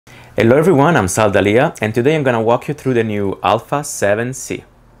Hello everyone, I'm Sal D'Alia, and today I'm gonna walk you through the new a7C.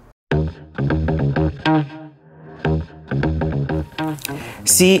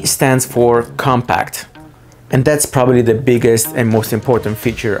 C stands for compact, and that's probably the biggest and most important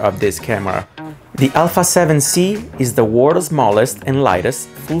feature of this camera. The a7C is the world's smallest and lightest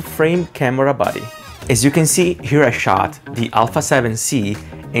full-frame camera body. As you can see, here I shot the a7C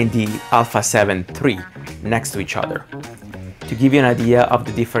and the a7 III next to each other, to give you an idea of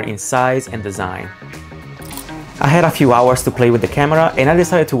the difference in size and design. I had a few hours to play with the camera, and I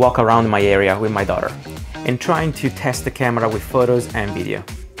decided to walk around my area with my daughter and trying to test the camera with photos and video.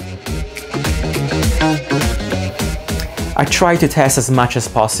 I tried to test as much as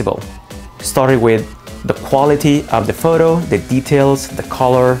possible, starting with the quality of the photo, the details, the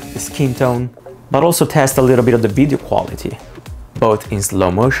color, the skin tone, but also test a little bit of the video quality, both in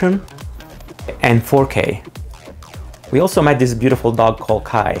slow motion and 4K. We also met this beautiful dog called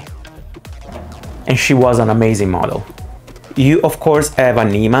Kai, and she was an amazing model. You of course have a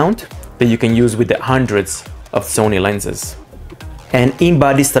knee mount that you can use with the hundreds of Sony lenses, and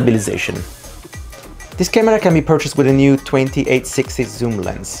in-body stabilization. This camera can be purchased with a new 2860 zoom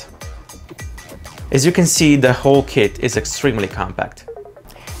lens. As you can see, the whole kit is extremely compact.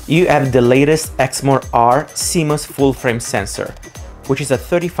 You have the latest Exmor R CMOS full-frame sensor, which is a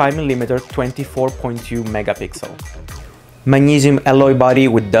 35mm 24.2 megapixel. Magnesium alloy body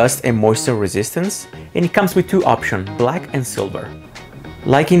with dust and moisture resistance, and it comes with two options, black and silver.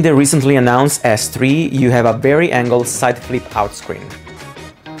 Like in the recently announced S3, you have a vari-angle side flip out screen.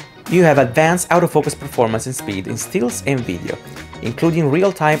 You have advanced autofocus performance and speed in stills and video, including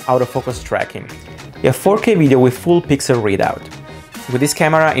real-time autofocus tracking. You have 4K video with full pixel readout. With this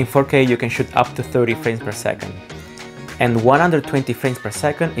camera in 4K you can shoot up to 30 frames per second and 120 frames per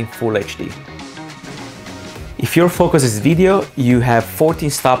second in Full HD. If your focus is video, you have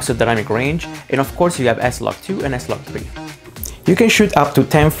 14 stops of dynamic range, and of course you have S-Log2 and S-Log3. You can shoot up to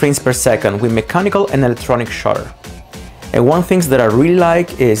 10 frames per second with mechanical and electronic shutter. And one thing that I really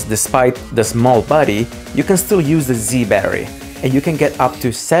like is, despite the small body, you can still use the Z battery, and you can get up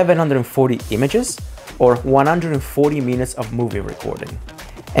to 740 images or 140 minutes of movie recording.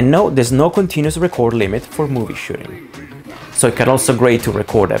 And no, there's no continuous record limit for movie shooting. So it can also great to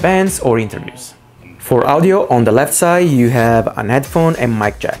record events or interviews. For audio, on the left side you have an headphone and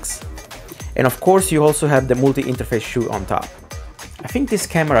mic jacks. And of course you also have the multi-interface shoe on top. I think this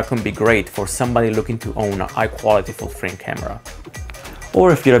camera can be great for somebody looking to own a high-quality full-frame camera.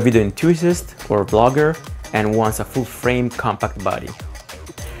 Or if you're a video enthusiast or a blogger and wants a full-frame compact body.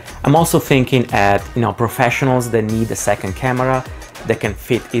 I'm also thinking at professionals that need a second camera that can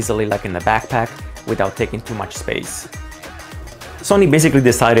fit easily like in the backpack without taking too much space. Sony basically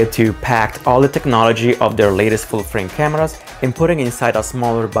decided to pack all the technology of their latest full-frame cameras and put it inside a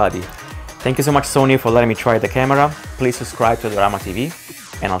smaller body. Thank you so much, Sony, for letting me try the camera. Please subscribe to Adorama TV,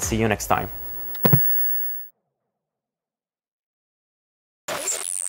 and I'll see you next time.